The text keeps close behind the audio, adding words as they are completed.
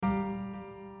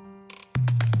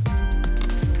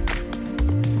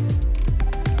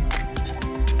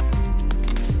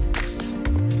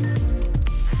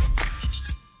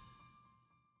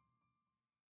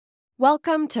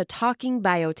Welcome to Talking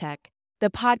Biotech,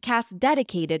 the podcast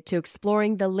dedicated to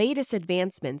exploring the latest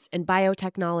advancements in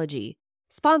biotechnology,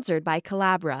 sponsored by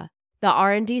Collabra, the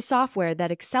R&D software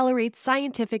that accelerates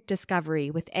scientific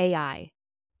discovery with AI.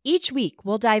 Each week,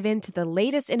 we'll dive into the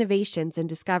latest innovations and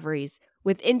discoveries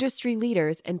with industry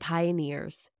leaders and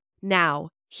pioneers. Now,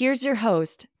 here's your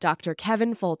host, Dr.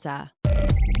 Kevin Folta.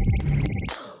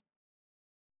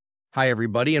 Hi,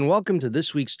 everybody, and welcome to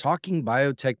this week's Talking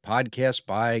Biotech podcast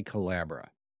by Collabra.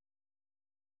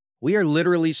 We are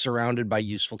literally surrounded by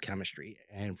useful chemistry,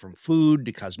 and from food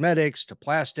to cosmetics to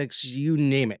plastics, you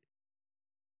name it.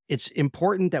 It's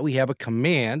important that we have a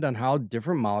command on how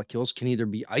different molecules can either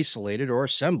be isolated or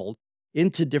assembled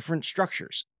into different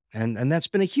structures, and that's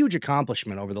been a huge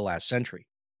accomplishment over the last century.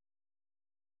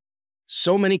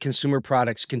 So many consumer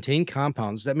products contain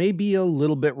compounds that may be a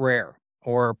little bit rare,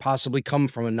 or possibly come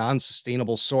from a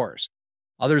non-sustainable source.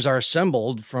 Others are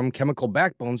assembled from chemical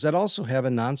backbones that also have a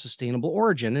non-sustainable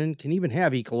origin and can even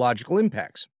have ecological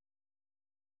impacts.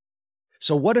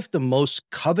 So what if the most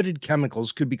coveted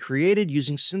chemicals could be created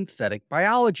using synthetic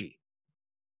biology?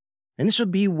 And this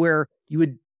would be where you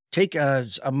would take a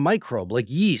microbe like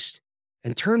yeast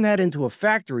and turn that into a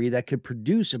factory that could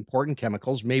produce important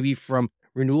chemicals, maybe from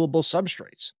renewable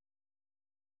substrates.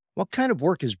 What kind of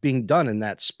work is being done in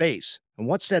that space? And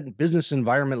what's that business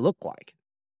environment look like?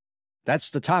 That's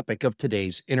the topic of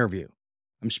today's interview.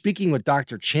 I'm speaking with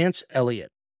Dr. Chance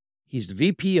Elliott. He's the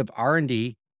VP of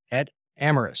R&D at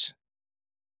Amyris.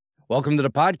 Welcome to the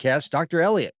podcast, Dr.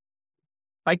 Elliott.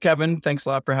 Hi, Kevin. Thanks a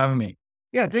lot for having me.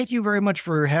 Yeah, thank you very much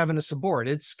for having us aboard.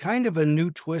 It's kind of a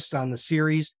new twist on the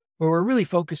series where we're really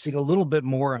focusing a little bit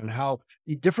more on how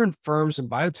the different firms in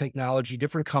biotechnology,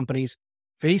 different companies,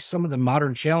 face some of the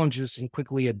modern challenges in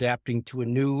quickly adapting to a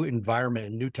new environment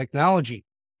and new technology.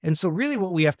 And so really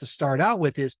what we have to start out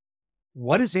with is,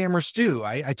 what does Amyris do?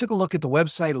 I took a look at the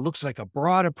website. It looks like a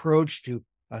broad approach to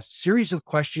a series of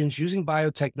questions using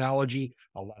biotechnology,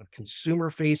 a lot of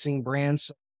consumer-facing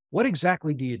brands. What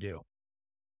exactly do you do?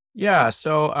 Yeah,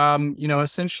 so,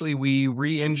 essentially we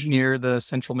re-engineer the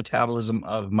central metabolism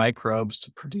of microbes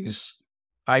to produce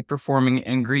high-performing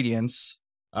ingredients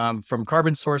from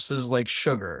carbon sources like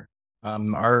sugar.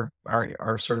 Our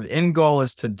sort of end goal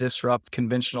is to disrupt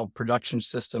conventional production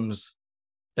systems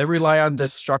that rely on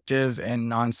destructive and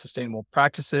non-sustainable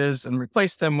practices and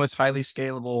replace them with highly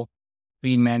scalable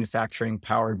lean manufacturing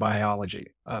powered by biology.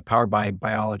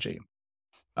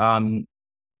 I think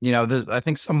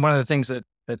one of the things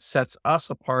that sets us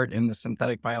apart in the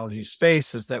synthetic biology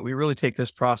space is that we really take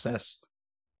this process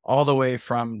all the way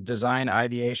from design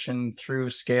ideation through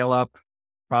scale up,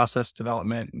 process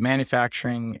development,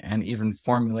 manufacturing, and even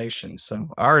formulation. So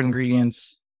our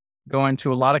ingredients go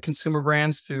into a lot of consumer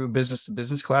brands through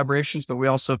business-to-business collaborations, but we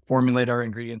also formulate our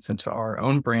ingredients into our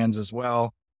own brands as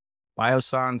well.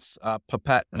 Biossance,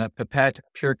 Pipette,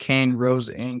 Pure Cane, Rose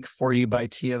Inc., 4U by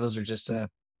Tia. Those are just a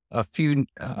few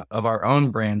of our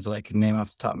own brands that I can name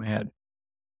off the top of my head.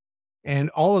 And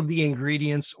all of the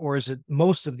ingredients, or is it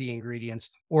most of the ingredients,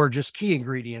 or just key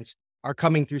ingredients, are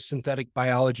coming through synthetic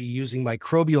biology using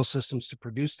microbial systems to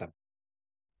produce them?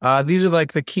 These are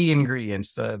like the key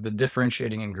ingredients, the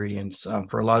differentiating ingredients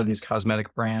for a lot of these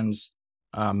cosmetic brands.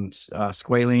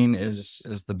 Squalene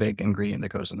is the big ingredient that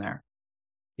goes in there.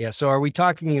 Yeah. So are we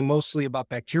talking mostly about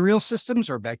bacterial systems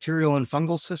or bacterial and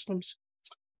fungal systems?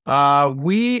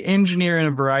 We engineer in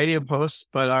a variety of hosts,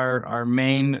 but our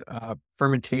main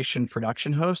fermentation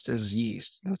production host is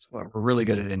yeast. That's what we're really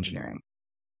good at engineering.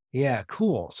 Yeah,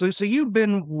 cool. So you've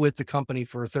been with the company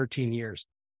for 13 years.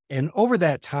 And over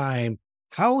that time,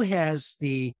 how has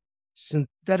the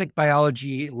synthetic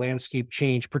biology landscape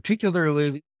changed,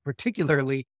 particularly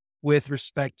with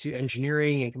respect to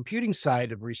engineering and computing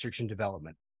side of research and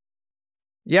development?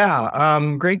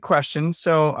 Yeah, great question.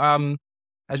 So,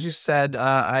 as you said,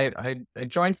 I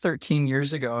joined 13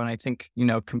 years ago, and I think,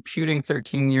 computing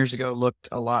 13 years ago looked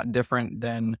a lot different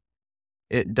than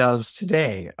it does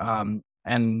today.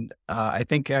 I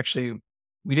think actually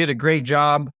we did a great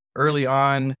job early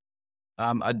on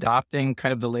adopting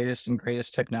kind of the latest and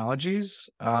greatest technologies.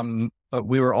 But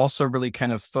we were also really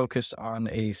kind of focused on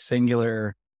a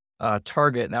singular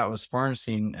target, that was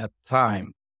farnesene at the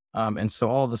time. And so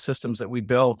all the systems that we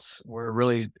built were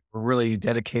really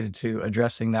dedicated to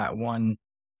addressing that one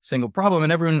single problem.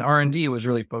 And everyone in R&D was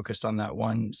really focused on that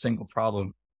one single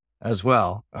problem as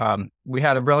well. We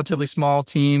had a relatively small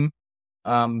team.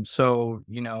 So,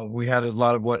 we had a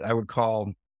lot of what I would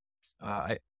call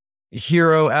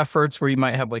hero efforts, where you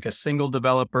might have like a single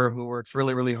developer who works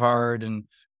really, really hard and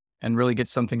really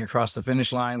gets something across the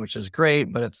finish line, which is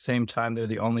great. But at the same time, they're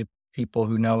the only people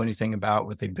who know anything about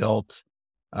what they built.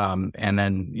 And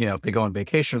then, if they go on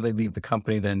vacation or they leave the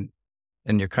company, then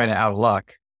you're kind of out of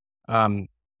luck.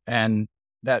 And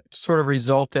that sort of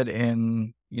resulted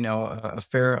in, a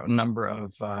fair number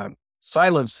of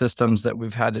siloed systems that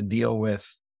we've had to deal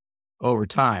with over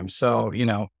time. So,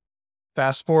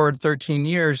 fast forward 13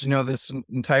 years, this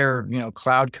entire,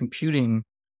 cloud computing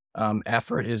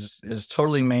effort is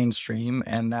totally mainstream.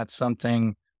 And that's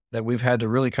something that we've had to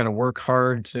really kind of work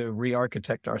hard to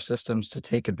re-architect our systems to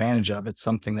take advantage of. It's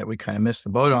something that we kind of missed the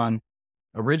boat on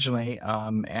originally.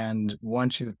 And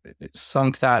once you've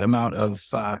sunk that amount of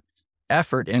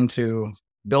effort into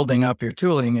building up your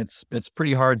tooling, it's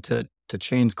pretty hard to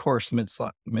change course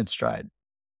mid-stride.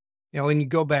 When you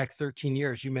go back 13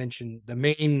 years, you mentioned the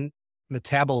main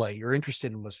metabolite you're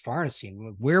interested in was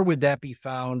farnesene. Where would that be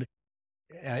found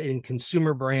in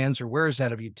consumer brands, or where is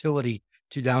that of utility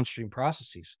to downstream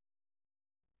processes?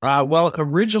 Well,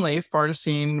 originally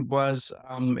farnesene was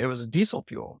it was a diesel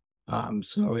fuel.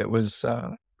 So it was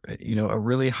a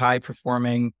really high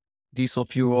performing diesel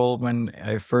fuel. When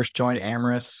I first joined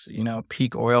Amyris,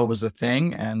 peak oil was a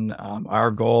thing, and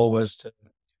our goal was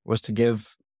to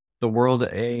give the world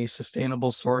a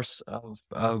sustainable source of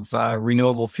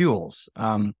renewable fuels.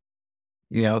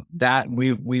 That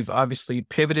we've obviously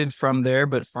pivoted from there,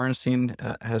 but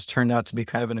farnesene has turned out to be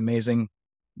kind of an amazing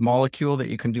molecule that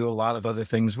you can do a lot of other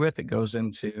things with. It goes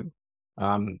into,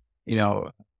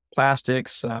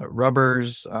 plastics,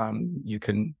 rubbers. You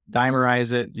can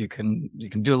dimerize it. You can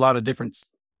do a lot of different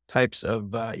types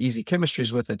of easy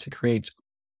chemistries with it to create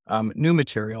new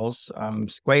materials.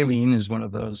 Squalene is one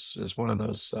of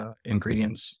those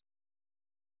ingredients.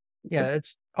 Yeah,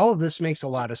 it's all of this makes a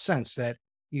lot of sense, that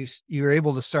you're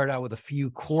able to start out with a few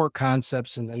core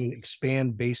concepts and then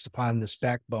expand based upon this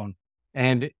backbone.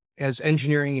 And as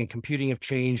engineering and computing have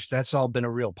changed, that's all been a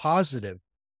real positive.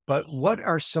 But what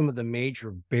are some of the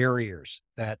major barriers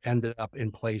that ended up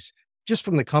in place, just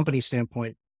from the company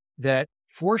standpoint, that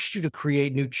forced you to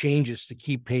create new changes to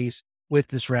keep pace with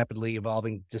this rapidly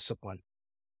evolving discipline?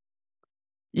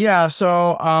 Yeah,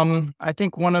 so I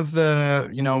think one of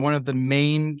the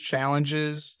main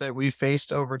challenges that we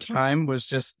faced over time was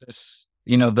just this,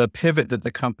 the pivot that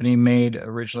the company made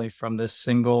originally from this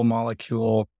single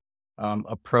molecule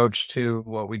approach to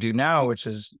what we do now, which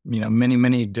is, many,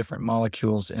 many different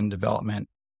molecules in development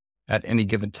at any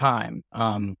given time.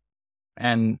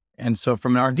 And so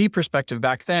from an R&D perspective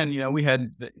back then, we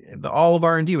had all of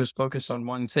R&D was focused on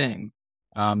one thing.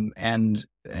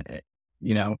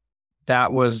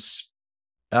 That was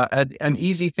an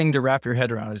easy thing to wrap your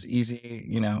head around. Is easy,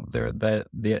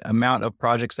 the amount of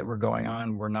projects that were going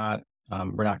on were not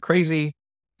crazy.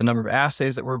 The number of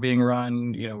assays that were being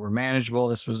run, were manageable.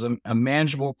 This was a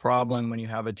manageable problem when you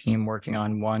have a team working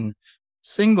on one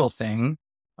single thing.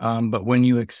 But when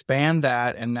you expand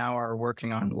that and now are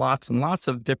working on lots and lots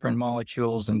of different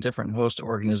molecules and different host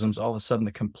organisms, all of a sudden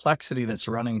the complexity that's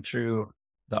running through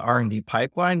the R&D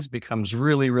pipelines becomes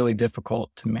really, really difficult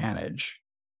to manage.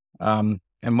 And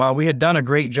while we had done a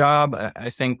great job, I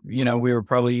think, we were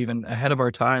probably even ahead of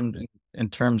our time in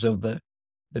terms of the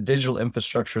digital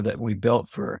infrastructure that we built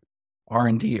for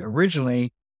R&D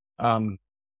originally,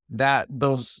 that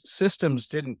those systems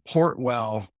didn't port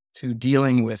well to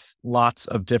dealing with lots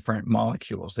of different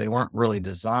molecules. They weren't really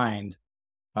designed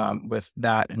with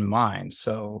that in mind.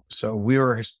 So we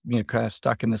were, kind of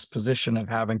stuck in this position of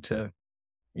having to,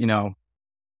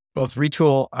 both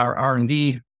retool our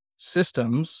R&D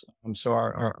systems, so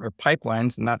our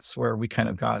pipelines, and that's where we kind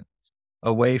of got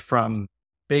away from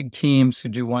big teams who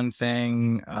do one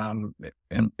thing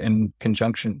in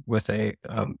conjunction with a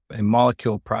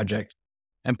molecule project,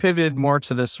 and pivoted more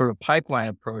to this sort of pipeline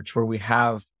approach where we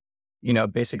have,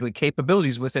 basically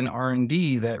capabilities within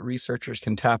R&D that researchers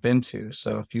can tap into.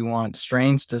 So if you want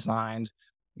strains designed,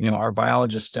 our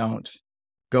biologists don't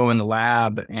go in the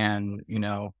lab and,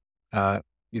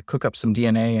 you cook up some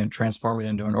DNA and transform it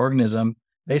into an organism.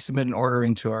 They submit an order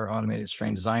into our automated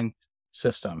strain design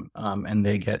system, and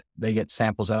they get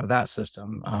samples out of that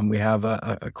system. We have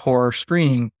a core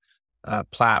screening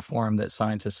platform that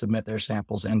scientists submit their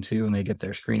samples into, and they get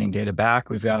their screening data back.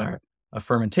 We've got a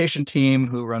fermentation team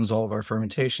who runs all of our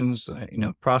fermentations,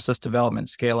 process development,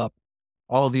 scale up.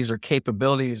 All of these are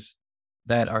capabilities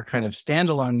that are kind of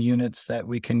standalone units that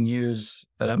we can use,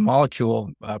 that a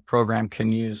molecule program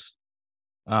can use,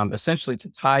 essentially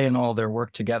to tie in all their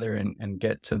work together and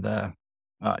get to the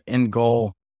end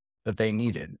goal that they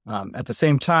needed. At the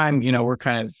same time, we're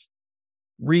kind of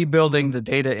rebuilding the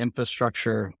data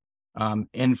infrastructure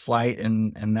in flight,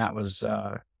 and that was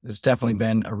has definitely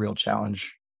been a real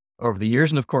challenge over the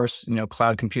years. And of course,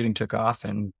 cloud computing took off,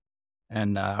 and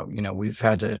we've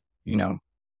had to,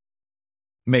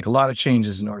 make a lot of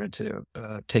changes in order to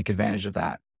take advantage of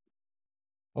that.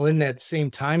 Well, in that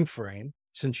same time frame,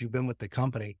 since you've been with the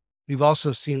company, we've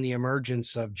also seen the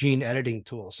emergence of gene editing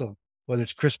tools. So whether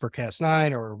it's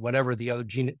CRISPR-Cas9 or whatever the other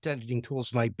gene editing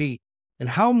tools might be, and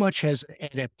how much has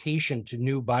adaptation to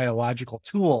new biological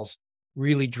tools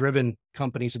really driven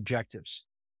companies' objectives?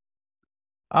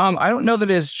 I don't know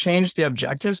that it has changed the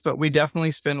objectives, but we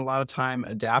definitely spend a lot of time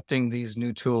adapting these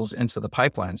new tools into the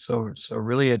pipeline. So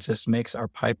really, it just makes our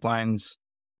pipelines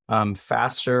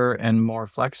faster and more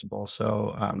flexible.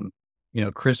 So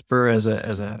CRISPR as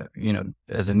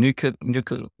a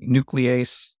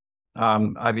nuclease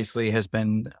obviously has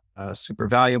been super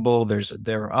valuable.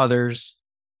 There are others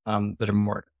that are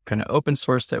more kind of open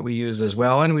source that we use as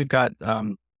well, and we've got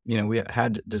we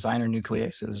had designer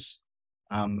nucleases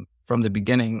from the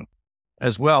beginning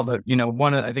as well. But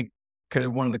I think kind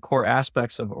of one of the core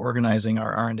aspects of organizing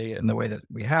our R&D in the way that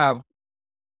we have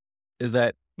is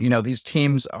that these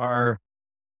teams are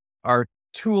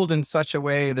tooled in such a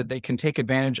way that they can take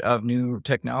advantage of new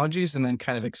technologies and then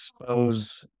kind of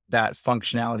expose that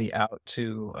functionality out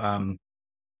to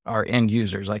our end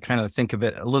users. I kind of think of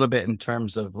it a little bit in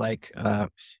terms of like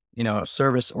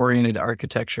service-oriented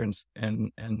architecture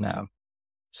and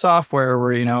software,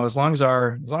 where as long as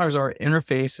our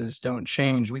interfaces don't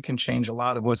change, we can change a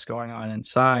lot of what's going on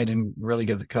inside and really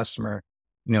give the customer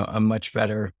a much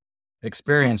better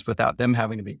experience without them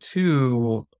having to be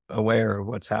too aware of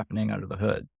what's happening under the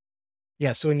hood.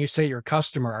 Yeah. So when you say your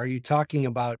customer, are you talking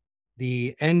about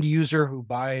the end user who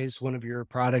buys one of your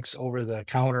products over the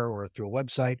counter or through a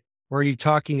website? Or are you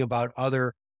talking about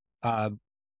other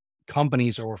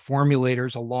companies or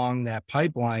formulators along that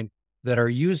pipeline that are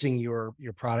using your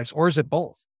products, or is it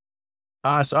both?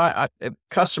 So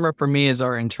customer for me is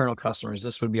our internal customers.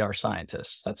 This would be our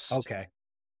scientists. That's okay.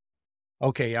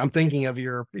 Okay. I'm thinking of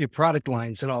your product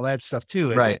lines and all that stuff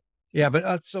too. Right. Yeah.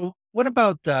 But so what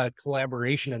about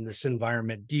collaboration in this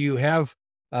environment? Do you have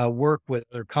work with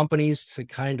other companies to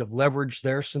kind of leverage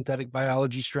their synthetic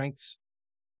biology strengths?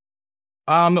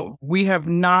 We have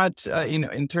not,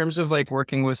 in terms of like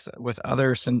working with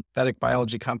other synthetic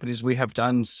biology companies, we have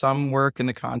done some work in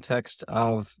the context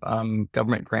of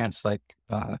government grants, like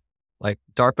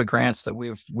DARPA grants that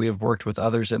we have worked with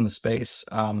others in the space.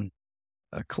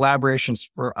 Collaborations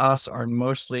for us are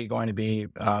mostly going to be,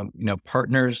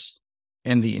 partners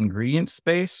in the ingredient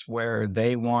space where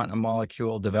they want a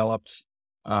molecule developed.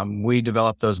 We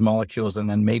develop those molecules, and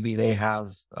then maybe they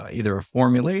have either a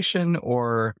formulation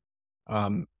or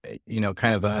kind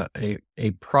of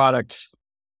a product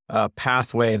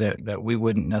pathway that we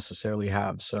wouldn't necessarily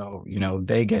have. So,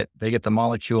 they get the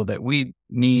molecule that we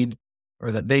need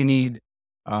or that they need.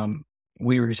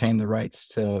 We retain the rights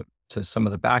to some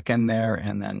of the back end there,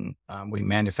 and then we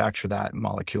manufacture that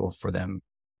molecule for them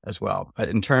as well. But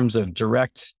in terms of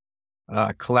direct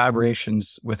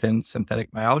collaborations within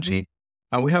synthetic biology,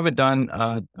 we haven't done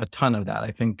a ton of that.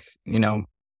 I think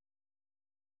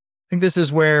this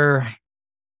is where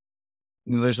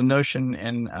there's a notion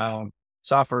in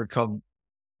software called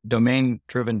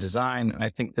domain-driven design. And I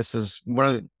think this is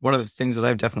one of the things that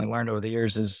I've definitely learned over the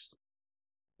years is,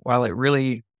 while it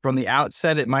really, from the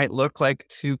outset, it might look like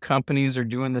two companies are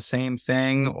doing the same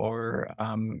thing, or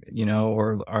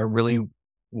or are really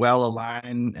well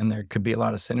aligned, and there could be a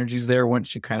lot of synergies there.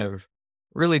 Once you kind of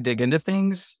really dig into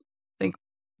things, I think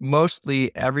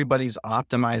mostly everybody's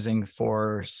optimizing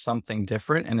for something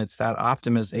different, and it's that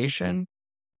optimization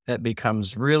that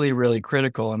becomes really, really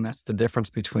critical. And that's the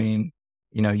difference between,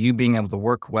 you being able to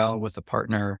work well with a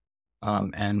partner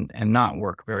and not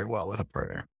work very well with a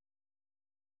partner.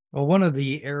 Well, one of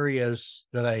the areas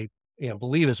that I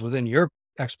believe is within your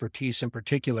expertise in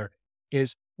particular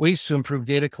is ways to improve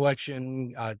data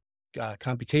collection,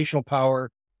 computational power,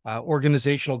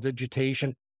 organizational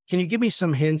digitation. Can you give me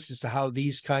some hints as to how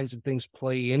these kinds of things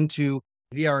play into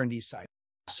the R&D side?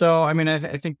 So, I mean,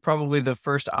 I think probably the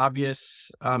first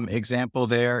obvious example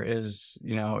there is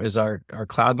our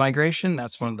cloud migration.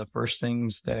 That's one of the first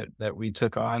things that we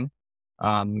took on.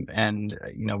 And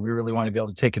we really want to be able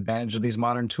to take advantage of these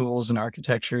modern tools and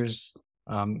architectures,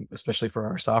 especially for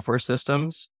our software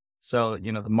systems. So,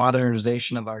 the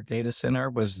modernization of our data center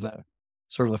was the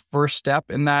sort of the first step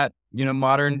in that,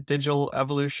 modern digital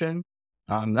evolution.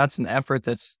 That's an effort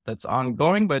that's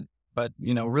ongoing, but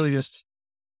really just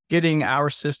getting our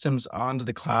systems onto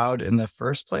the cloud in the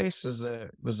first place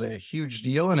was a huge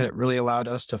deal. And it really allowed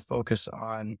us to focus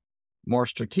on more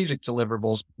strategic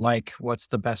deliverables, like what's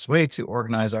the best way to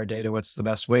organize our data? What's the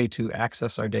best way to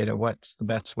access our data? What's the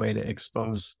best way to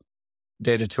expose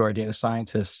data to our data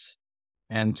scientists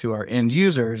and to our end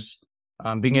users?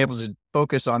 being able to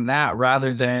focus on that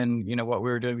rather than, what we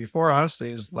were doing before,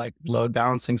 honestly, is like load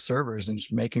balancing servers and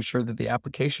just making sure that the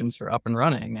applications are up and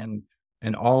running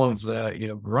and all of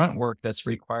the, grunt work that's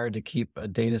required to keep a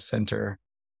data center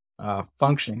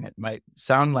functioning. It might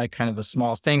sound like kind of a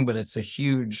small thing, but it's a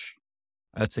huge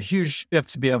shift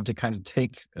to be able to kind of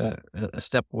take a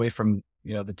step away from,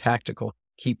 the tactical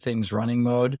keep things running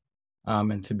mode,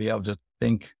 and to be able to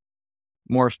think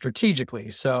more strategically.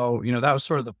 So, that was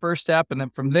sort of the first step. And then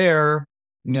from there,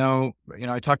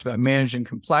 I talked about managing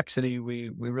complexity. We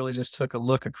really just took a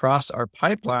look across our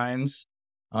pipelines,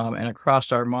 and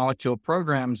across our molecule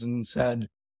programs and said,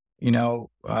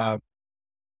 what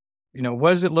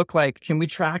does it look like? Can we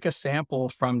track a sample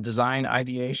from design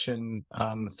ideation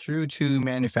through to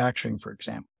manufacturing, for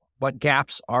example? What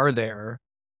gaps are there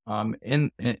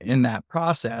in that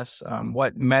process?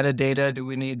 What metadata do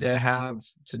we need to have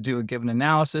to do a given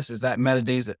analysis? Is that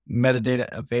metadata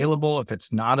available? If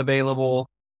it's not available,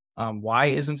 why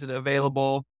isn't it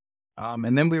available?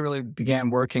 And then we really began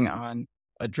working on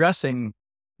addressing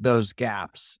those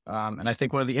gaps. And I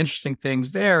think one of the interesting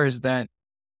things there is that,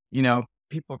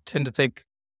 people tend to think,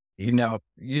 you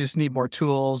just need more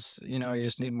tools, you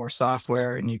just need more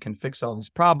software and you can fix all these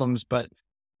problems. But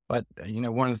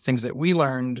one of the things that we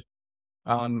learned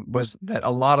was that a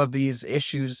lot of these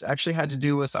issues actually had to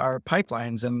do with our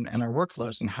pipelines and our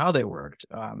workflows and how they worked.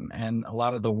 And a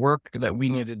lot of the work that we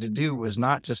needed to do was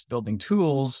not just building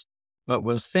tools, but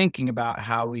was thinking about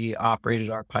how we operated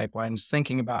our pipelines,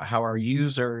 thinking about how our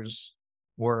users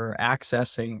were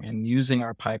accessing and using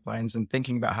our pipelines, and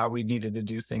thinking about how we needed to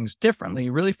do things differently,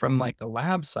 really from like the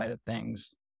lab side of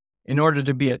things, in order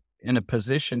to be in a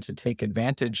position to take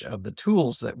advantage of the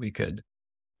tools that we could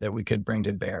bring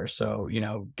to bear. So,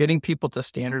 getting people to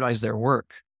standardize their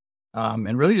work,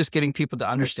 and really just getting people to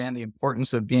understand the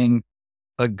importance of being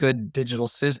a good digital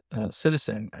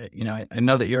citizen. I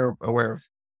know that you're aware of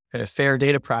kind of fair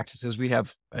data practices. We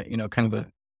have, kind of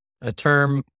a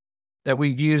term that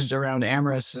we've used around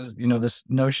Amyris is, this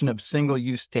notion of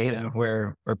single-use data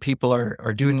where people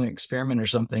are doing an experiment or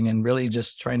something and really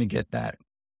just trying to get that,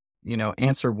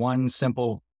 answer one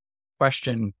simple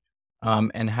question,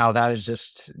 and how that is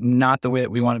just not the way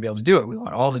that we want to be able to do it. We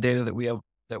want all the data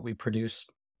that we produce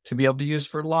to be able to use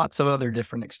for lots of other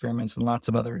different experiments and lots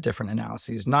of other different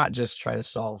analyses, not just try to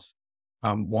solve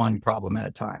one problem at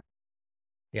a time.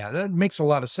 Yeah, that makes a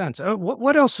lot of sense.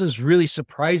 What else has really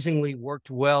surprisingly worked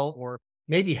well, or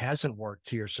maybe hasn't worked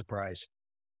to your surprise?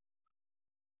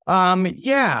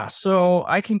 Yeah. So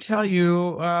I can tell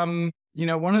you,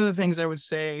 one of the things I would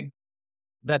say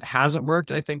that hasn't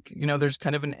worked, I think, there's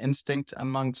kind of an instinct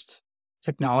amongst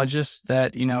technologists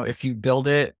that, if you build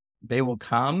it, they will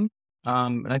come.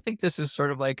 And I think this is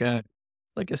sort of like a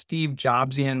Steve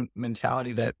Jobsian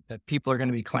mentality that people are going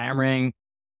to be clamoring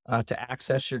to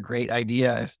access your great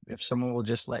idea if someone will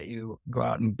just let you go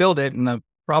out and build it. And the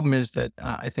problem is that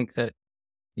I think that,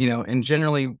 and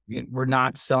generally we're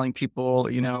not selling people,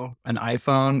 an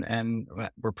iPhone, and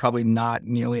we're probably not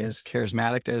nearly as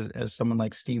charismatic as someone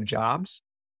like Steve Jobs.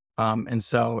 And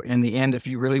so in the end, if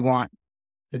you really want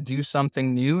to do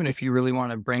something new, and if you really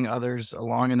want to bring others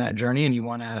along in that journey and you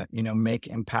want to, make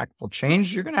impactful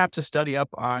change, you're going to have to study up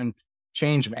on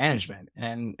change management.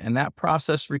 And that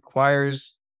process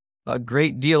requires a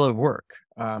great deal of work.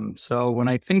 So when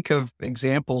I think of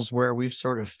examples where we've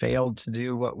sort of failed to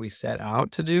do what we set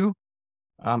out to do,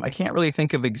 I can't really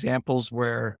think of examples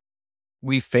where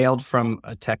we failed from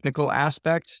a technical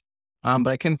aspect, but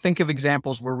I can think of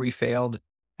examples where we failed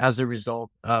as a result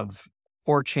of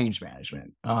poor change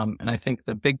management. And I think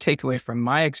the big takeaway from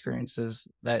my experience is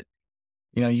that,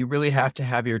 you really have to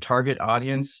have your target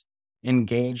audience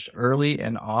engaged early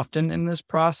and often in this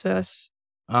process.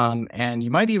 And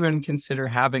you might even consider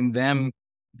having them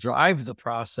drive the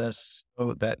process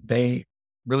so that they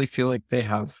really feel like they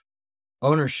have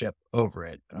ownership over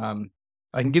it.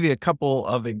 I can give you a couple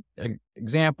of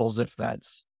examples if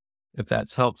that's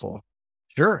helpful.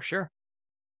 Sure.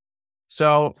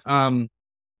 So,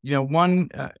 one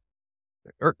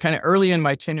kind of early in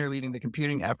my tenure leading the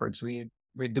computing efforts, we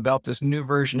developed this new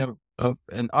version of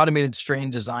an automated strain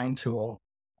design tool.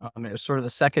 It was sort of the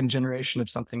second generation of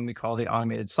something we call the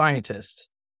automated scientist.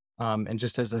 And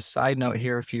just as a side note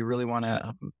here, if you really want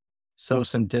to sow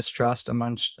some distrust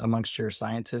amongst your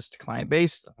scientist client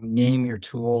base, name your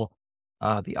tool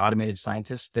the automated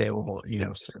scientist. They will,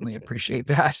 certainly appreciate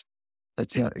that.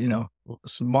 That's a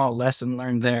small lesson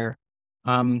learned there.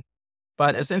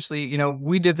 But essentially,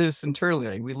 we did this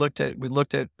internally. We looked at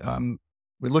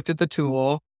the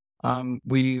tool.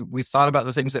 We thought about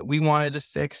the things that we wanted to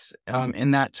fix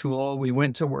in that tool. We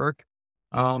went to work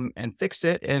and fixed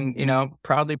it, and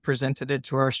proudly presented it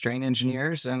to our strain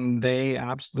engineers, and they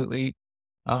absolutely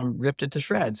ripped it to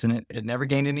shreds, and it never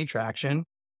gained any traction.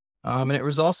 And it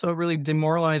was also really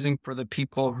demoralizing for the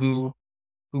people who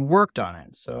worked on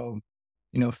it. So,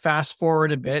 fast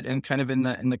forward a bit, and kind of in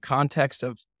the context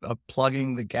of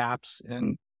plugging the gaps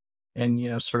and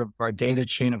sort of our data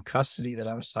chain of custody that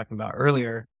I was talking about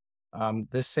earlier,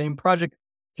 this same project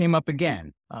came up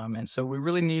again. And so we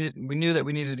knew that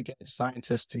we needed to get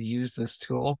scientists to use this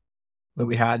tool, but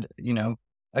we had,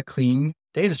 a clean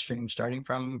data stream starting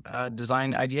from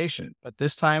design ideation. But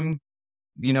this time,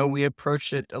 we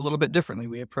approached it a little bit differently.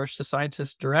 We approached the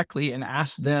scientists directly and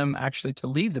asked them actually to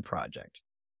lead the project.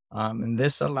 And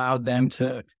this allowed them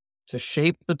to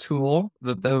shape the tool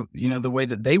the way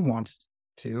that they wanted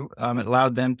to. It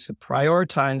allowed them to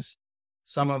prioritize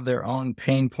some of their own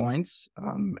pain points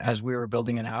as we were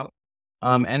building it out.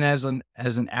 And as an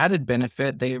added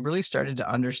benefit, they really started to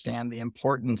understand the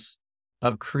importance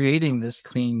of creating this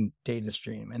clean data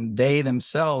stream. And they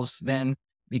themselves then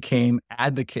became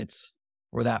advocates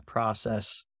for that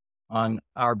process on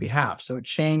our behalf. So it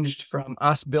changed from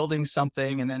us building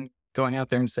something and then going out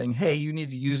there and saying, hey, you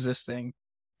need to use this thing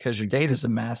because your data is a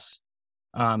mess,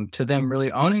 to them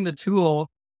really owning the tool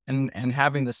and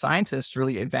having the scientists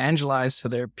really evangelize to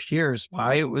their peers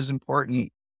why it was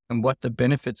important and what the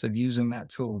benefits of using that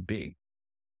tool would be.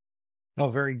 Oh,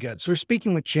 very good. So we're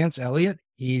speaking with Chance Elliott.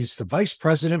 He's the Vice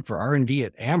President for R&D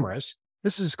at Amyris.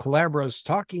 This is Collabra's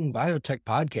Talking Biotech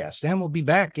podcast, and we'll be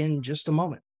back in just a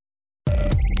moment.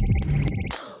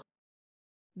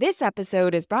 This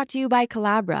episode is brought to you by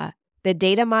Collabra, the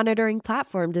data monitoring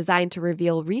platform designed to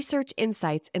reveal research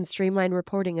insights and streamline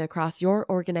reporting across your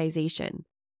organization.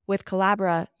 With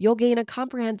Collabra, you'll gain a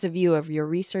comprehensive view of your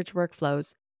research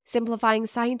workflows, simplifying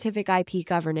scientific IP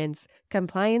governance,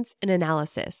 compliance, and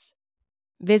analysis.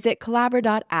 Visit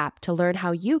Collabra.app to learn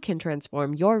how you can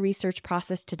transform your research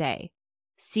process today.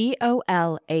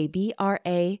 Collabra.app.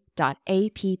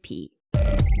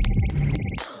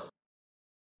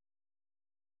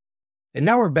 And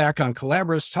now we're back on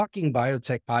Collabra's Talking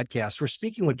Biotech podcast. We're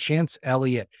speaking with Chance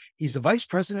Elliott. He's the Vice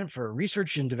President for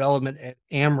Research and Development at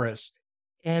Amyris.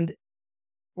 And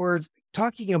we're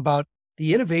talking about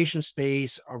the innovation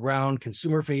space around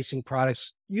consumer-facing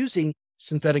products using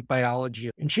synthetic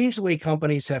biology and change the way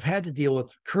companies have had to deal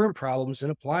with current problems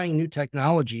and applying new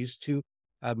technologies to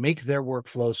make their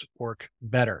workflows work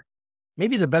better.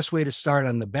 Maybe the best way to start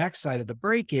on the backside of the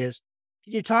break is,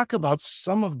 can you talk about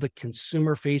some of the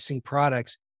consumer-facing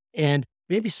products and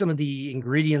maybe some of the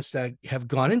ingredients that have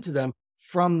gone into them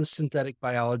from the synthetic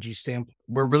biology standpoint?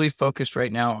 We're really focused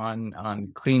right now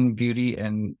on clean beauty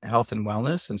and health and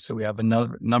wellness. And so we have a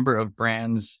number of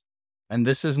brands. And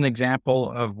this is an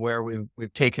example of where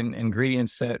we've taken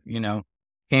ingredients that,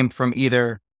 came from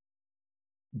either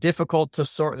difficult to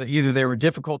source, either they were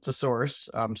difficult to source,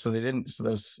 so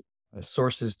those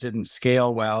sources didn't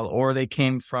scale well, or they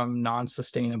came from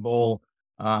non-sustainable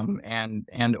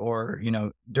and or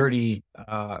dirty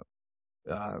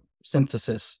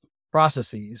synthesis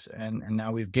processes, and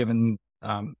now we've given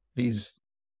these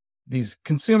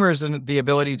consumers the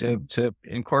ability to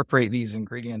incorporate these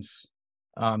ingredients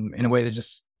in a way that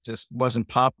just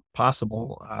wasn't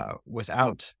possible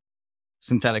without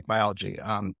synthetic biology.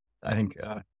 I think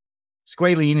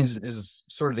squalene is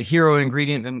sort of the hero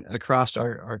ingredient across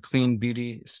our clean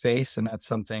beauty space. And that's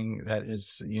something that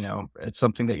is, it's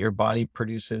something that your body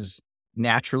produces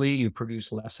naturally. You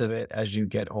produce less of it as you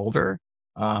get older.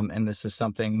 And this is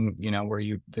something, where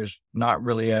there's not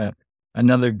really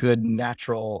another good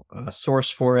natural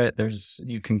source for it.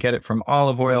 You can get it from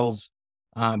olive oils,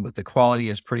 but the quality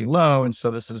is pretty low. And so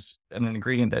this is an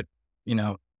ingredient that,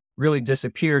 really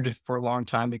disappeared for a long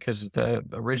time because the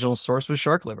original source was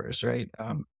shark livers, right?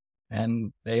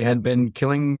 And they had been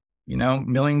killing,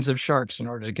 millions of sharks in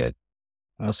order to get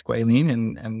squalene.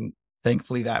 And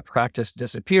thankfully that practice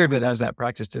disappeared. But as that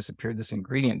practice disappeared, this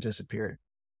ingredient disappeared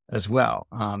as well.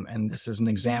 And this is an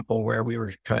example where we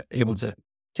were able to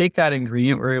take that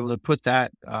ingredient, we were able to put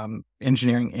that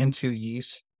engineering into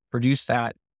yeast, produce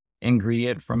that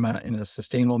ingredient in a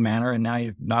sustainable manner. And now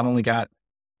you've not only got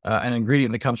an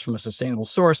ingredient that comes from a sustainable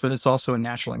source, but it's also a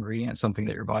natural ingredient, something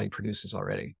that your body produces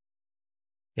already.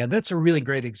 Yeah, that's a really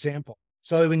great example.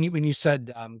 So when you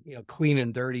said clean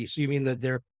and dirty, so you mean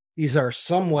that these are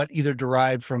somewhat either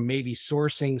derived from maybe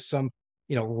sourcing some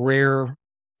rare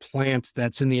plant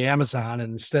that's in the Amazon,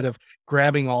 and instead of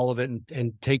grabbing all of it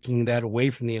and taking that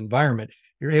away from the environment,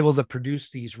 you're able to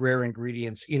produce these rare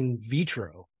ingredients in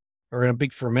vitro or in a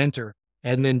big fermenter,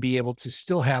 and then be able to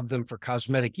still have them for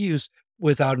cosmetic use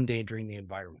without endangering the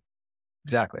environment.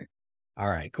 Exactly. All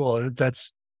right, cool.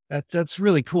 That's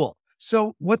really cool.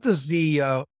 So, what does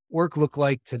the work look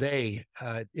like today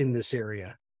in this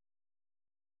area?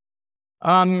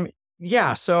 Um,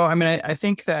 yeah. So, I mean, I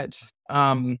think that,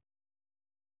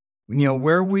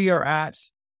 where we are at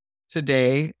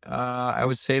today, I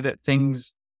would say that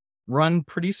things run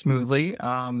pretty smoothly.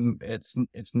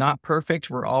 It's not perfect.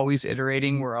 We're always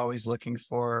iterating. We're always looking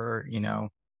for,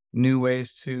 new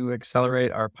ways to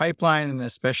accelerate our pipeline. And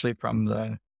especially from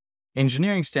the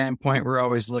engineering standpoint, we're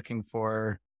always looking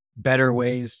for better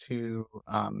ways to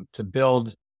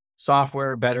build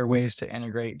software, better ways to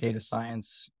integrate data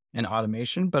science and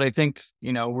automation. But I think,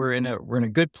 we're in a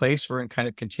good place. We're in kind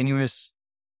of continuous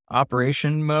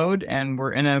operation mode, and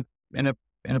we're in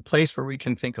a place where we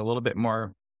can think a little bit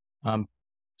more um,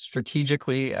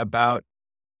 strategically about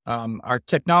our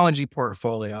technology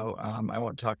portfolio. I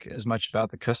won't talk as much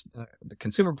about the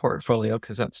consumer portfolio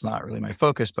because that's not really my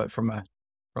focus. But from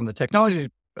the technology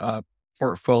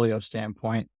portfolio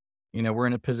standpoint, we're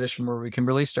in a position where we can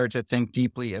really start to think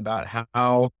deeply about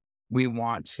how we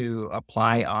want to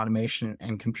apply automation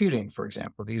and computing. For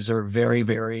example, these are very,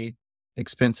 very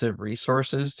expensive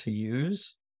resources to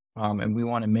use, and we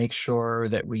want to make sure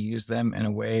that we use them in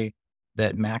a way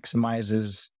that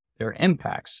maximizes their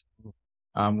impacts.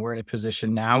 We're in a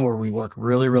position now where we work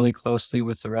really, really closely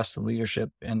with the rest of the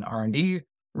leadership in R&D,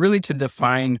 really to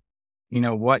define,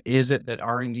 what is it that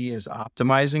R&D is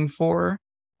optimizing for,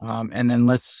 and then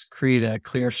let's create a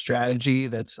clear strategy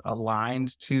that's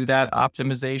aligned to that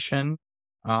optimization.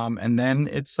 And then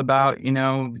it's about,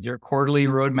 your quarterly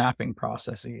road mapping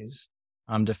processes,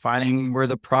 defining what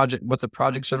the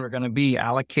projects are going to be,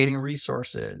 allocating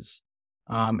resources,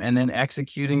 and then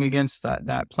executing against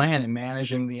that plan and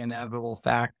managing the inevitable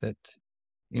fact that,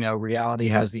 reality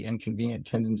has the inconvenient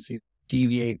tendency to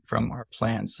deviate from our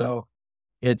plan. So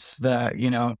it's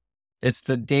it's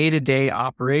the day-to-day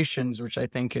operations, which I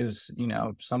think is,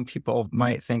 some people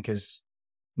might think is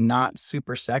not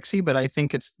super sexy, but I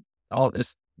think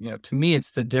to me,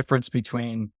 it's the difference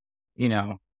between, you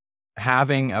know,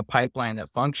 having a pipeline that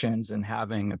functions and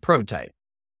having a prototype.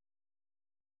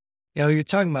 You're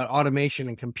talking about automation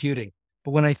and computing,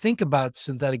 but when I think about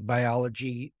synthetic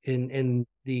biology in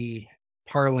the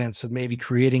parlance of maybe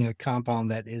creating a compound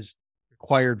that is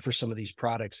required for some of these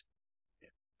products,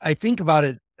 I think about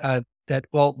it that,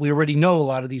 well, we already know a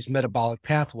lot of these metabolic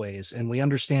pathways and we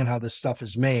understand how this stuff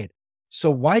is made. So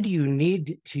why do you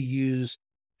need to use,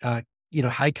 high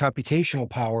computational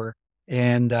power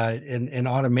and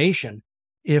automation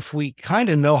if we kind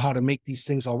of know how to make these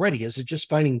things already? Is it just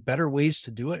finding better ways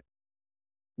to do it?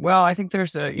 Well, I think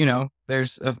there's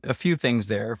a few things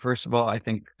there. First of all, I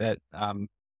think that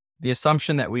the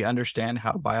assumption that we understand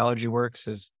how biology works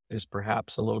is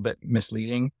perhaps a little bit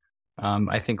misleading.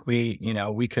 I think we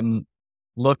can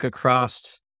look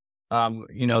across,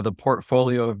 the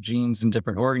portfolio of genes in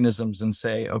different organisms and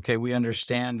say, okay, we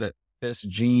understand that this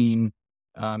gene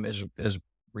is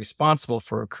responsible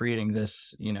for creating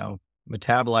this,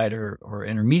 metabolite or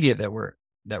intermediate that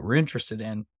we're interested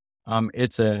in.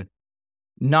 It's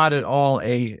not at all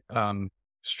a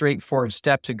straightforward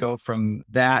step to go from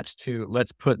that to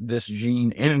let's put this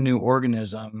gene in a new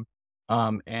organism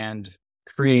and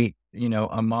create,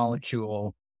 a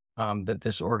molecule that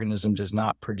this organism does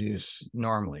not produce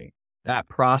normally. That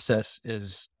process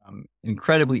is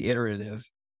incredibly iterative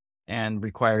and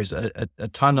requires a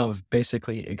ton of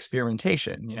basically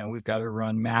experimentation. We've got to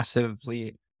run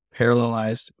massively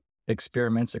parallelized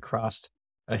experiments across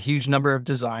a huge number of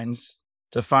designs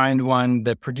to find one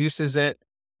that produces it,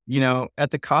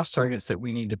 at the cost targets that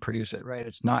we need to produce it, right?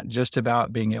 It's not just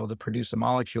about being able to produce a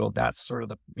molecule. That's sort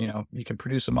of you can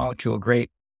produce a molecule,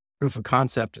 great proof of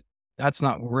concept. That's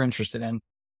not what we're interested in.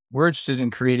 We're interested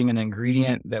in creating an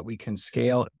ingredient that we can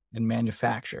scale and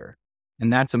manufacture.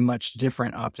 And that's a much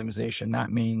different optimization.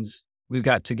 That means we've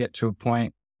got to get to a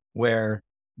point where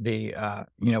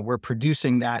we're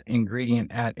producing that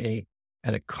ingredient at a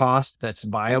cost that's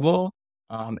viable.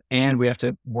 And we have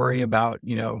to worry about,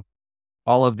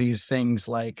 all of these things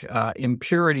like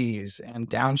impurities and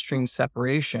downstream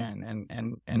separation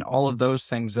and all of those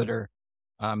things that are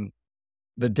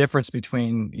the difference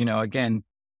between, again,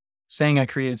 saying I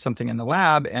created something in the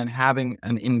lab and having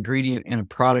an ingredient in a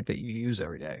product that you use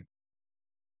every day.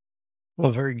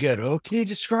 Well, very good. Well, can you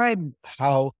describe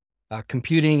how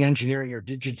computing, engineering, or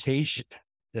digitation,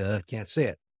 can't say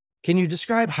it. Can you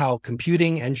describe how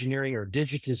computing, engineering, or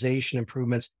digitization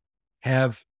improvements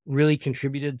have really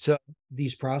contributed to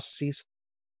these processes?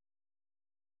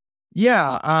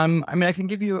 Yeah. I can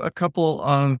give you a couple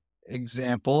of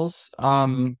examples.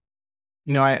 I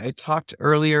talked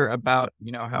earlier about,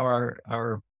 how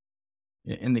our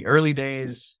in the early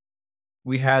days,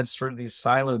 we had sort of these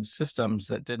siloed systems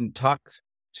that didn't talk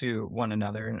to one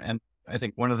another. And I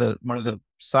think one of the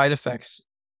side effects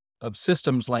of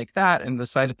systems like that, and the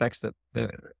side effects of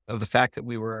the fact that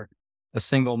we were a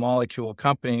single molecule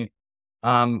company,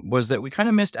 was that we kind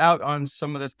of missed out on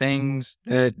some of the things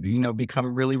that,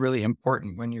 become really, really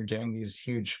important when you're doing these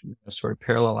huge sort of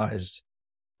parallelized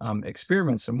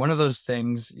experiments. And one of those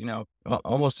things,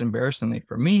 almost embarrassingly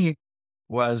for me,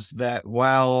 was that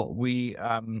while we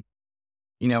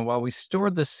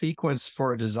stored the sequence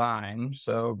for a design,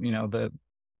 so,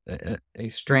 a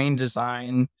strain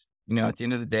design, at the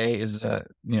end of the day is a,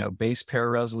 base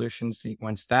pair resolution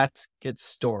sequence that gets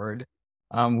stored.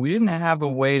 We didn't have a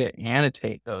way to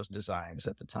annotate those designs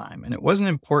at the time. And it wasn't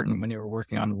important when you were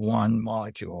working on one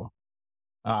molecule.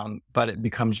 But it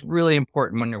becomes really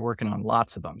important when you're working on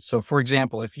lots of them. So for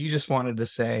example, if you just wanted to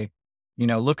say,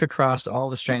 look across all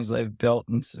the strains that I've built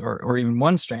or even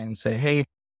one strain and say, hey,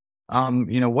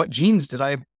 what genes did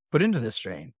I put into this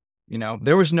strain?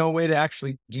 There was no way to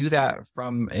actually do that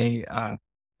from a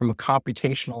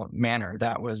computational manner.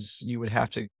 You would have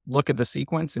to look at the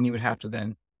sequence and you would have to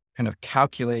then kind of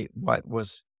calculate what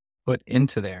was put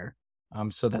into there.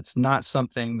 So that's not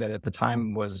something that at the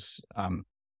time was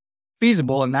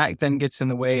feasible. And that then gets in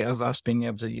the way of us being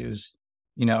able to use,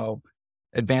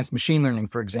 advanced machine learning,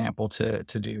 for example, to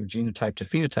do genotype to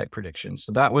phenotype prediction.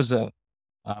 So that was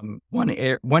one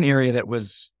area that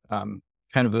was kind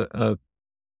of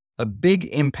a big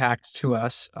impact to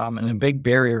us, and a big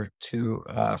barrier to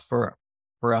for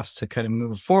us to kind of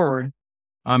move forward.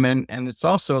 And it's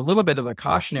also a little bit of a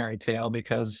cautionary tale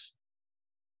because,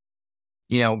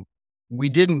 we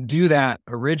didn't do that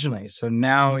originally. So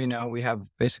now, we have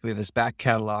basically this back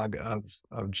catalog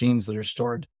of genes that are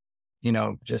stored,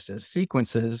 just as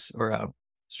sequences, or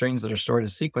strains that are stored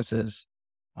as sequences.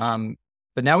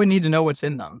 But now we need to know what's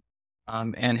in them.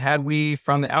 And had we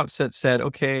from the outset said,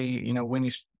 okay,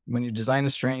 when you design a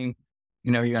strain,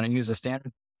 you're going to use a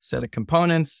standard set of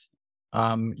components.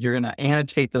 You're going to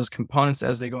annotate those components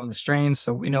as they go in the strain.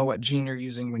 So we know what gene you're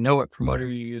using. We know what promoter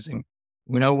you're using.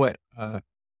 We know what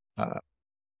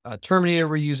terminator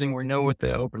we're using. We know what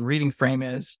the open reading frame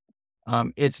is.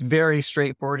 It's very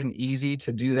straightforward and easy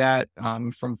to do that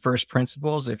from first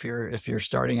principles if you're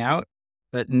starting out.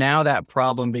 But now that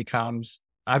problem becomes,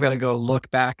 I've got to go look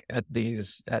back at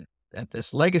this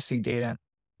legacy data,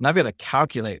 and I've got to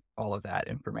calculate all of that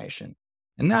information.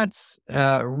 And that's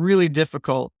a really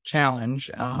difficult challenge.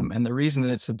 And the reason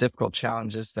that it's a difficult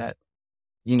challenge is that,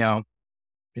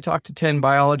 if you talk to 10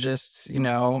 biologists,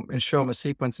 and show them a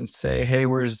sequence and say, hey,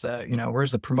 where's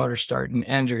the promoter start and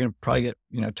end, you're going to probably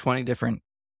get, 20 different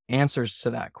answers to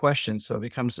that question. So it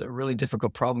becomes a really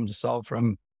difficult problem to solve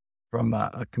from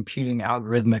a computing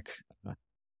algorithmic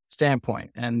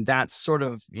standpoint. And that's sort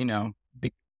of,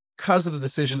 because of the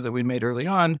decisions that we made early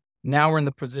on, now we're in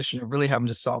the position of really having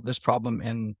to solve this problem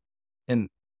and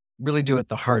really do it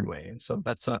the hard way. And so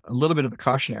that's a little bit of a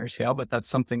cautionary tale, but that's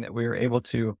something that we were able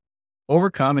to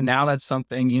overcome. And now that's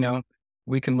something,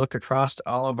 we can look across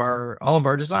all of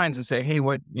our designs and say, hey,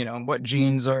 what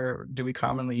genes do we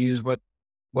commonly use? What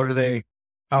are they?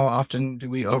 How often do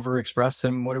we overexpress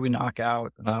them? What do we knock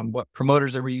out? What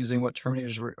promoters are we using? What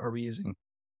terminators are we using?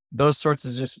 Those sorts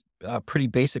of just pretty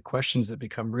basic questions that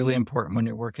become really important when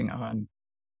you're working on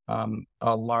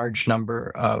a large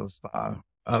number of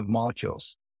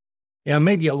molecules. Yeah,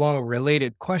 maybe along a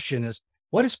related question is,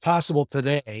 what is possible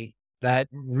today that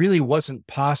really wasn't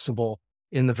possible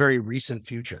in the very recent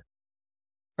future?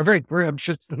 Let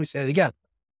me say it again.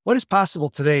 What is possible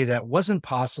today that wasn't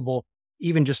possible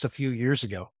even just a few years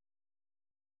ago?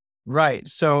 Right.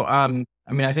 So, I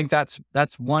think that's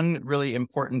one really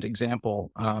important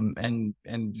example. And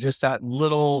just that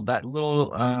little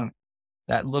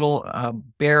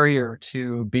barrier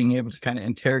to being able to kind of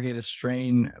interrogate a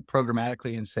strain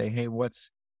programmatically and say, hey,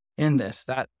 what's in this?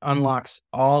 That unlocks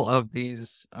all of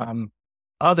these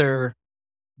other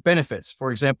benefits.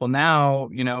 For example, now,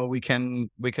 we can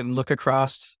look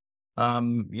across,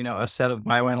 a set of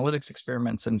bioanalytics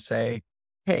experiments and say,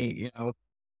 hey,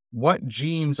 what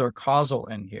genes are causal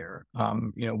in here?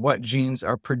 What genes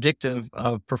are predictive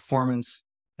of performance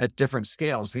at different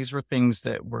scales? These were things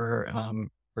that were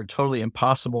totally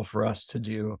impossible for us to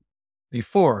do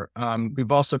before.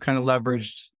 We've also kind of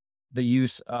leveraged the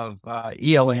use of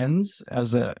ELNs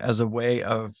as a way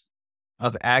of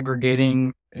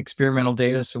aggregating experimental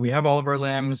data. So we have all of our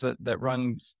LAMs that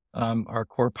run our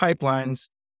core pipelines,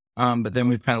 but then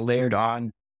we've kind of layered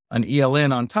on an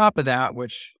ELN on top of that,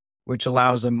 which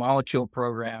allows a molecule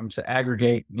program to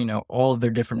aggregate, all of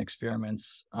their different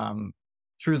experiments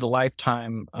through the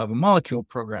lifetime of a molecule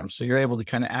program. So you're able to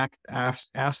kind of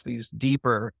ask these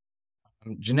deeper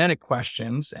genetic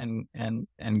questions and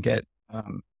get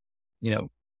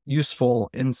useful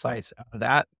insights out of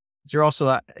that. So you're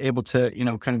also able to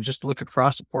kind of just look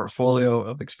across a portfolio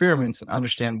of experiments and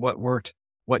understand what worked,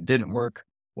 what didn't work,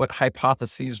 what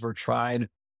hypotheses were tried,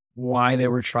 why they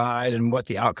were tried, and what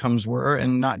the outcomes were,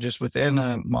 and not just within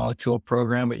a molecule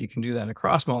program, but you can do that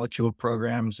across molecule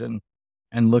programs and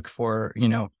look for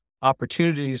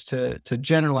opportunities to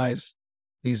generalize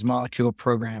these molecule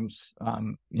programs,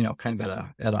 kind of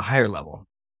at a higher level.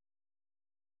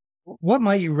 What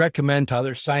might you recommend to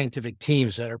other scientific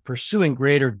teams that are pursuing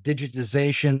greater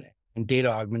digitization and data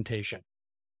augmentation?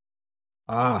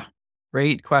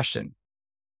 Great question.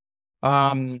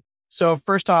 So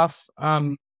first off,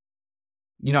 I've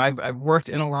worked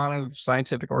in a lot of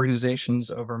scientific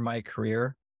organizations over my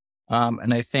career.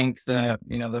 And I think that,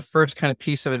 the first kind of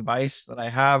piece of advice that I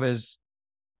have is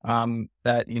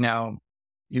that,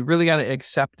 you really got to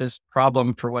accept this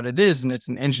problem for what it is. And it's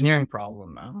an engineering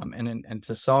problem. And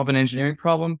to solve an engineering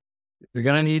problem, you're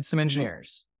going to need some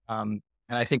engineers. And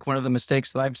I think one of the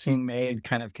mistakes that I've seen made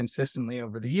kind of consistently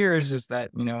over the years is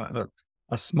that,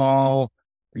 a small,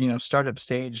 startup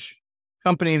stage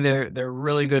company, they're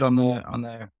really good on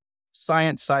the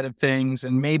science side of things.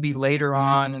 And maybe later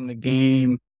on in the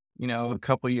game, a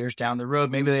couple of years down the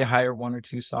road, maybe they hire one or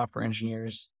two software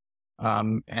engineers,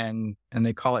 and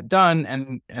they call it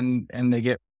done, and they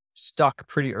get stuck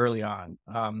pretty early on.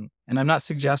 And I'm not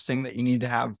suggesting that you need to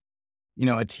have,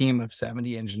 a team of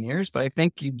 70 engineers, but I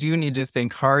think you do need to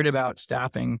think hard about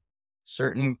staffing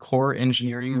certain core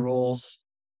engineering roles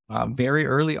very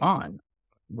early on.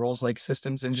 Roles like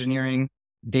systems engineering,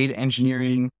 data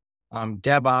engineering,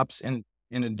 DevOps, and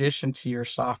in addition to your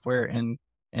software and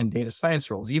data science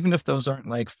roles. Even if those aren't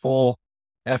like full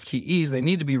FTEs, they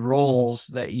need to be roles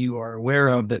that you are aware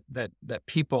of, that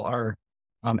people are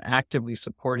actively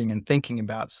supporting and thinking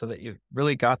about, so that you've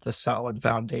really got the solid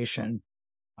foundation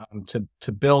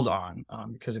to build on.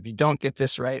 Because if you don't get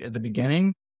this right at the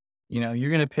beginning, you're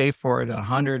going to pay for it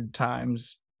 100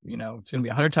 times. It's going to be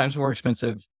 100 times more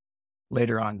expensive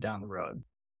later on down the road.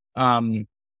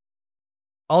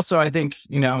 Also, I think,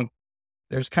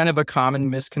 there's kind of a common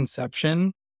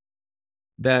misconception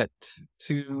that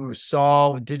to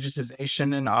solve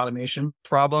digitization and automation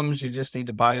problems, you just need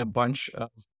to buy a bunch of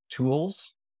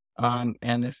tools. And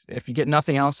if you get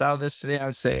nothing else out of this today, I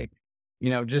would say,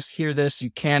 just hear this: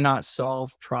 you cannot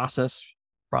solve process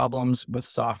problems with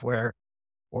software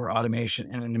or automation.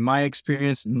 And in my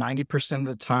experience, 90% of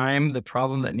the time, the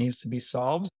problem that needs to be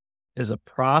solved is a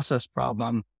process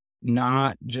problem,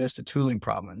 not just a tooling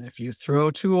problem. And if you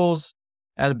throw tools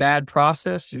at a bad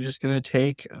process, you're just going to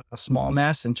take a small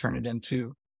mess and turn it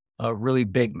into a really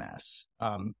big mess.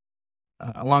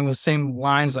 Along those same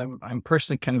lines, I'm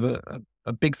personally kind of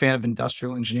a big fan of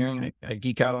industrial engineering. I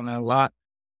geek out on that a lot.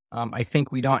 I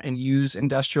think we don't use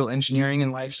industrial engineering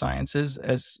in life sciences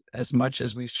as much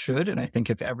as we should. And I think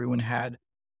if everyone had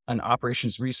an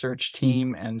operations research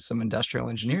team and some industrial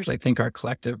engineers, I think our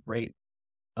collective rate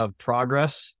of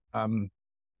progress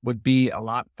would be a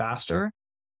lot faster.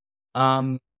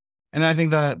 And I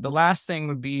think the last thing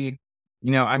would be,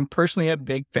 I'm personally a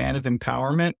big fan of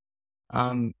empowerment.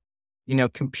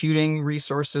 Computing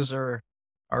resources are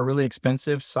really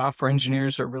expensive. Software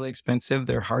engineers are really expensive.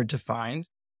 They're hard to find.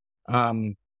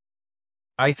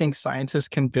 I think scientists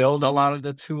can build a lot of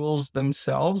the tools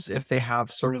themselves if they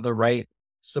have sort of the right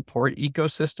support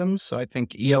ecosystems. So I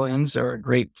think ELNs are a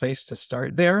great place to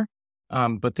start there.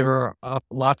 But there are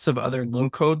lots of other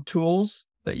low-code tools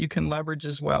that you can leverage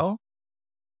as well.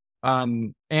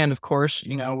 And of course,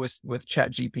 with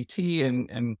ChatGPT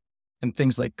and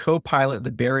things like Copilot,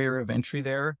 the barrier of entry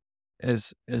there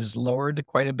is lowered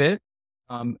quite a bit.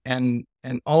 And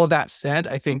all of that said,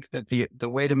 I think that the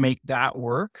way to make that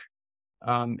work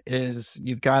is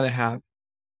you've got to have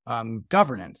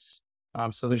governance.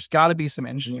 So there's got to be some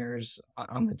engineers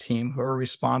on the team who are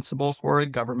responsible for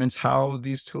governance, how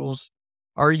these tools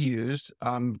are used,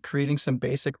 creating some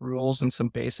basic rules and some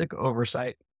basic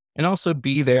oversight, and also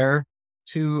be there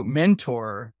to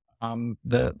mentor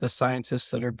the scientists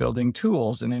that are building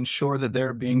tools and ensure that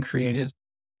they're being created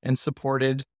and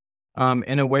supported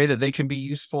in a way that they can be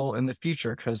useful in the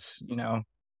future. Because,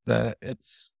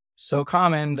 it's so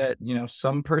common that,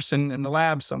 some person in the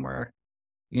lab somewhere,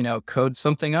 codes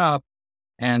something up,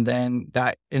 and then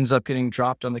that ends up getting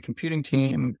dropped on the computing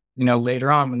team,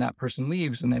 later on when that person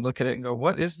leaves, and they look at it and go,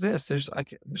 what is this? There's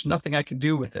nothing I can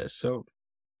do with this.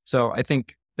 So I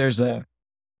think there's an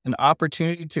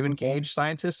opportunity to engage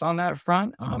scientists on that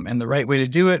front. And the right way to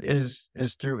do it is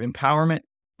through empowerment,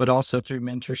 but also through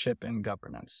mentorship and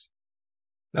governance.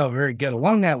 Oh, very good.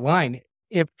 Along that line,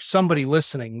 if somebody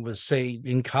listening was, say,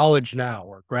 in college now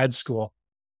or grad school,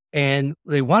 and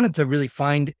they wanted to really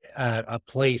find a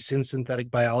place in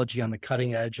synthetic biology on the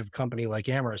cutting edge of a company like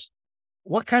Amyris,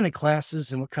 what kind of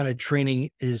classes and what kind of training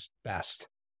is best?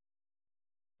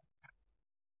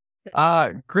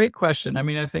 Great question. I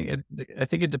mean, I think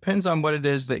it depends on what it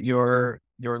is that you're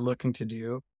looking to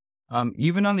do.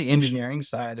 Even on the engineering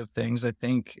side of things, I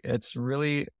think it's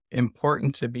really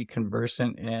important to be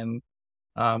conversant in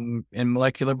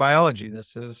molecular biology.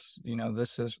 This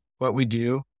is what we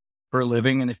do for a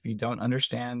living. And if you don't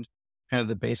understand kind of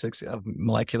the basics of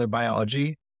molecular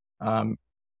biology,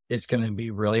 it's going to be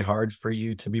really hard for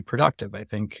you to be productive. I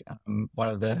think one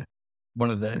of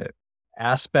the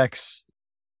aspects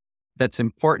that's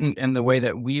important in the way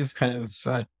that we've kind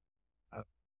of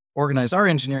organized our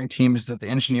engineering team is that the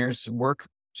engineers work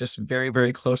just very,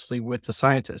 very closely with the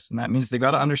scientists. And that means they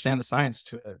got to understand the science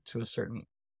to a certain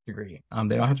degree.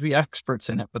 They don't have to be experts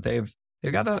in it, but they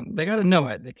got to know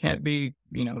it. They can't be,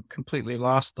 completely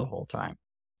lost the whole time.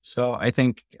 So I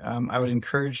think I would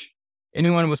encourage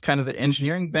anyone with kind of the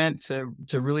engineering bent to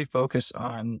really focus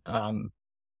on,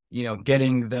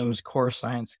 getting those core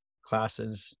science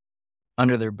classes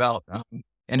under their belt.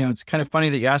 And it's kind of funny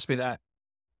that you asked me that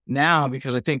now,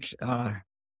 because I think I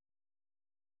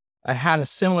had a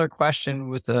similar question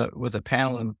with a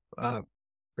panel of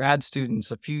grad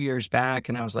students a few years back,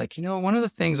 and I was like, one of the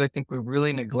things I think we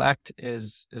really neglect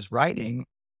is writing,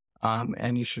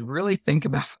 and you should really think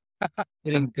about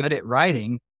getting good at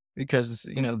writing, because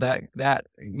that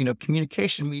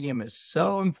communication medium is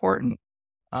so important.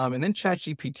 And then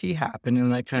ChatGPT happened,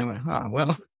 and I kind of went,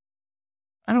 well,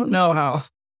 I don't know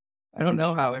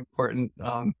how important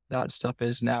that stuff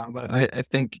is now, but I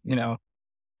think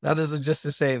that is just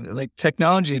to say that, like,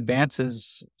 technology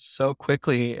advances so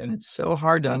quickly, and it's so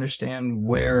hard to understand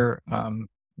where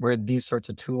these sorts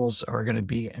of tools are going to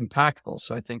be impactful.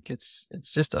 So I think it's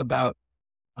just about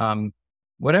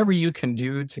whatever you can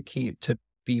do to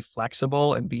be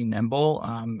flexible and be nimble,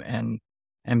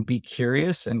 and be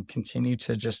curious and continue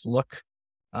to just look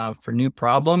for new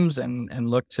problems and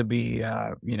look to be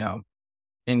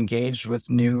engaged with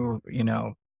new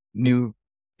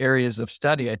areas of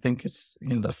study. I think it's,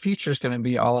 the future is going to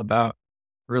be all about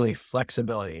really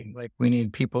flexibility. Like, we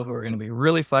need people who are going to be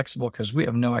really flexible, because we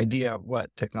have no idea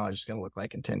what technology is going to look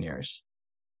like in 10 years.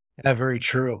 Yeah, very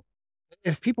true.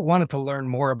 If people wanted to learn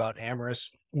more about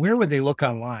Amyris, where would they look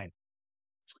online?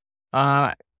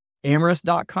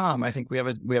 Amyris.com. I think we have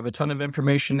a ton of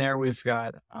information there. We've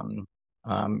got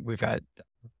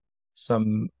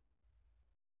some.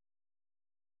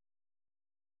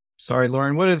 Sorry,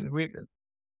 Lauren.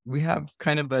 We have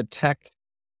kind of a tech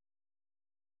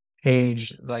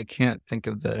page that I can't think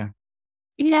of the.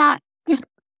 Yeah.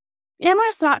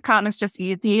 Amyris.com is just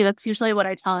easy. That's usually what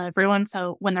I tell everyone.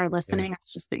 So when they're listening,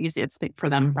 it's just the easiest thing for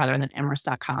them, rather than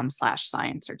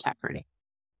Amyris.com/science or tech ready.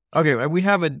 Okay, we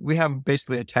have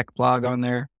basically a tech blog on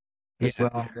there as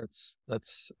well.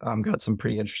 That's got some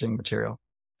pretty interesting material.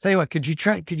 Tell you what, could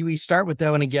we start with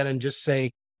that one again and just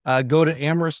say, go to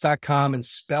Amyris.com and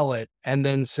spell it, and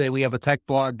then say we have a tech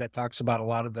blog that talks about a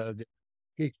lot of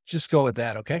just go with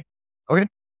that. Okay. Okay.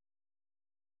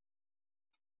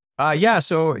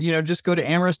 So, just go to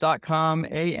Amyris.com,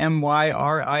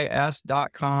 AMYRIS.com.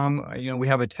 We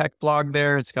have a tech blog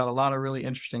there. It's got a lot of really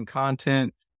interesting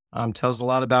content. Tells a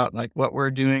lot about, like, what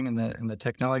we're doing and the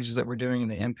technologies that we're doing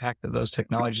and the impact that those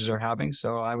technologies are having.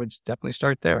 So I would definitely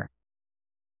start there.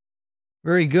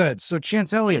 Very good. So,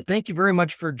 Chance Elliott, thank you very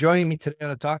much for joining me today on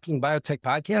the Talking Biotech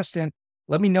podcast. And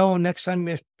let me know next time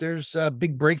if there's a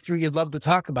big breakthrough you'd love to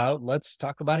talk about. Let's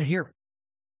talk about it here.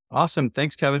 Awesome.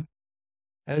 Thanks, Kevin.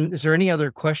 And is there any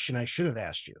other question I should have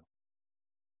asked you?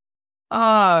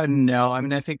 No. I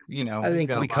mean, I think, I think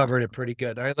we covered it pretty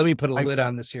good. All right, let me put a lid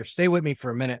on this here. Stay with me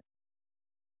for a minute.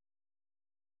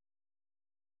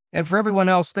 And for everyone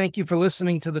else, thank you for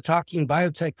listening to the Talking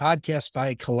Biotech podcast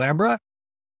by Collabra.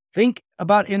 Think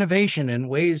about innovation and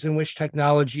ways in which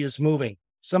technology is moving.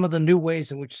 Some of the new ways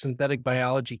in which synthetic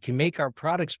biology can make our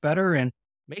products better and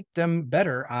make them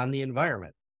better on the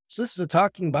environment. So this is the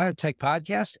Talking Biotech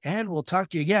podcast, and we'll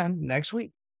talk to you again next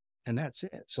week. And that's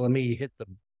it. So let me hit the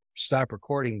stop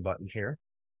recording button here,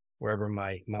 wherever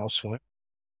my mouse went.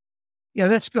 Yeah,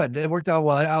 that's good. It worked out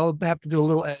well. I'll have to do a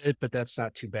little edit, but that's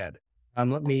not too bad.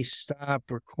 Let me stop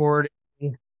recording,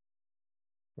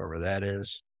 wherever that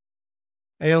is.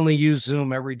 I only use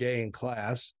Zoom every day in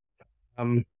class.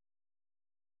 Why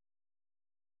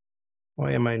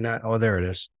am I not? Oh, there it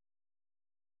is.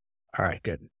 All right,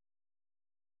 good.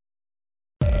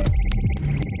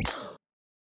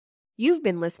 You've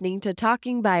been listening to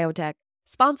Talking Biotech,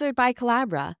 sponsored by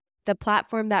Collabra, the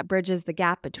platform that bridges the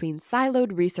gap between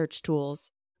siloed research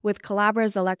tools. With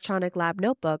Collabra's electronic lab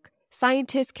notebook,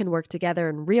 scientists can work together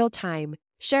in real time,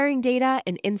 sharing data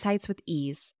and insights with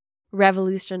ease.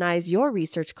 Revolutionize your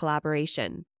research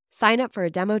collaboration. Sign up for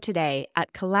a demo today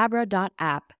at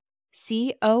collabra.app,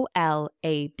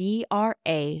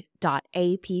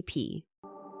 collabra.app.